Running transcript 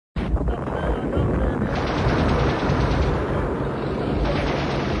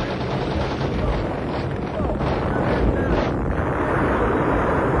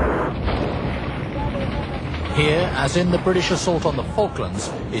As in the British assault on the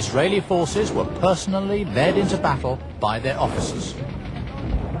Falklands, Israeli forces were personally led into battle by their officers.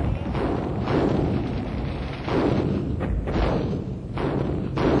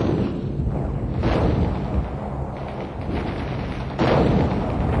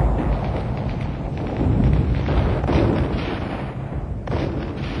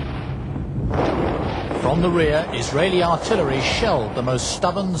 From the rear, Israeli artillery shelled the most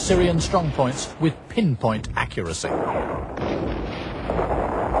stubborn Syrian strongpoints with pinpoint accuracy.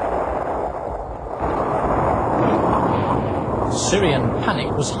 Syrian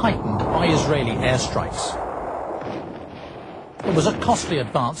panic was heightened by Israeli airstrikes. It was a costly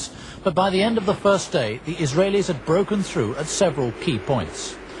advance, but by the end of the first day, the Israelis had broken through at several key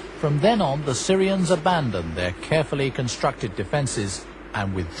points. From then on, the Syrians abandoned their carefully constructed defences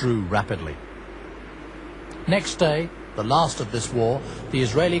and withdrew rapidly. Next day, the last of this war, the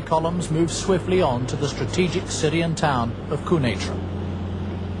Israeli columns moved swiftly on to the strategic Syrian town of Quneitra.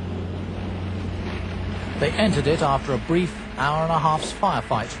 They entered it after a brief hour-and-a-half's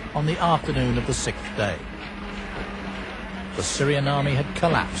firefight on the afternoon of the 6th day. The Syrian army had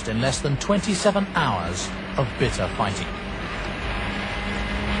collapsed in less than 27 hours of bitter fighting.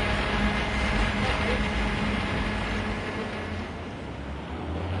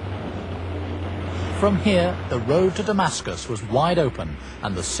 From here, the road to Damascus was wide open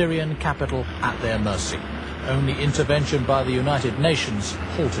and the Syrian capital at their mercy. Only intervention by the United Nations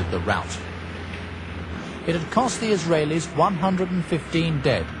halted the rout. It had cost the Israelis 115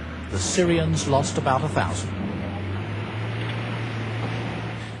 dead. The Syrians lost about 1,000.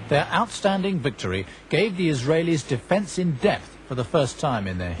 Their outstanding victory gave the Israelis defense in depth for the first time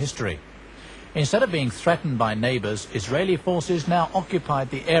in their history. Instead of being threatened by neighbors, Israeli forces now occupied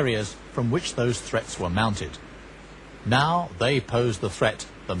the areas from which those threats were mounted. Now they posed the threat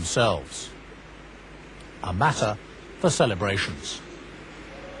themselves. A matter for celebrations.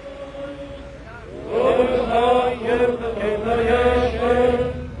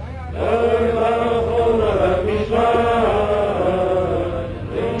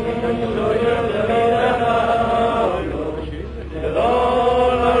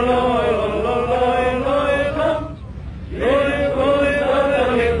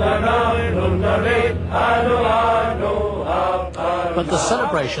 But the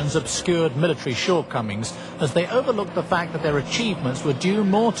celebrations obscured military shortcomings as they overlooked the fact that their achievements were due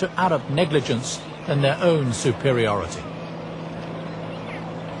more to Arab negligence than their own superiority.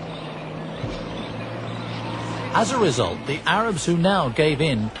 As a result, the Arabs who now gave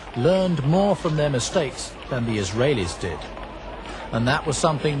in learned more from their mistakes than the Israelis did. And that was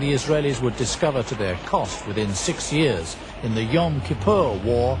something the Israelis would discover to their cost within 6 years in the Yom Kippur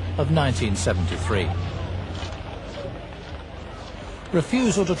War of 1973.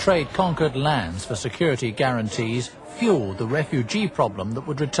 Refusal to trade conquered lands for security guarantees fueled the refugee problem that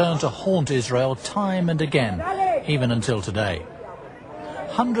would return to haunt Israel time and again, even until today.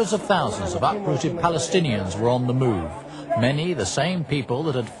 Hundreds of thousands of uprooted Palestinians were on the move, many the same people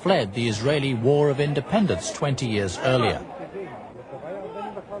that had fled the Israeli War of Independence 20 years earlier.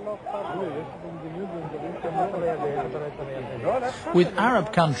 With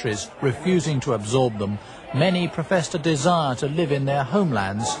Arab countries refusing to absorb them, many professed a desire to live in their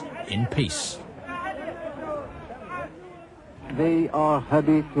homelands in peace. They are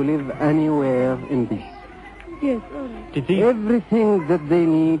happy to live anywhere in peace. Yes. Everything that they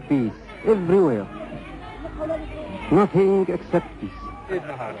need, peace. Everywhere. Nothing except peace.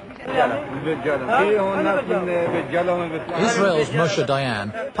 Israel's Moshe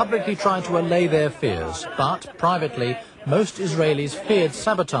Dayan publicly tried to allay their fears, but privately, most Israelis feared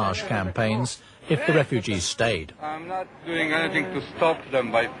sabotage campaigns if the refugees stayed. I'm not doing anything to stop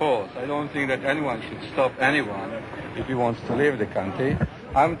them by force. I don't think that anyone should stop anyone if he wants to leave the country.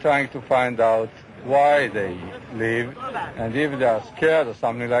 I'm trying to find out why they leave, and if they are scared or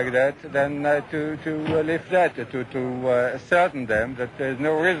something like that, then to lift that, to ascertain them that there is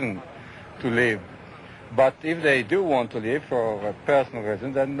no reason to leave. But if they do want to leave for a personal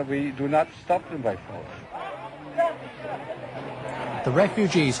reason, then we do not stop them by force. The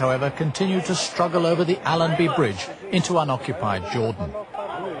refugees, however, continued to struggle over the Allenby Bridge into unoccupied Jordan.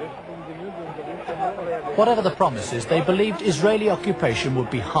 Whatever the promises, they believed Israeli occupation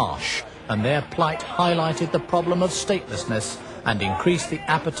would be harsh, and their plight highlighted the problem of statelessness and increased the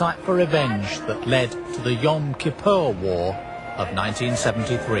appetite for revenge that led to the Yom Kippur War of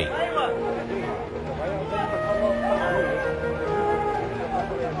 1973.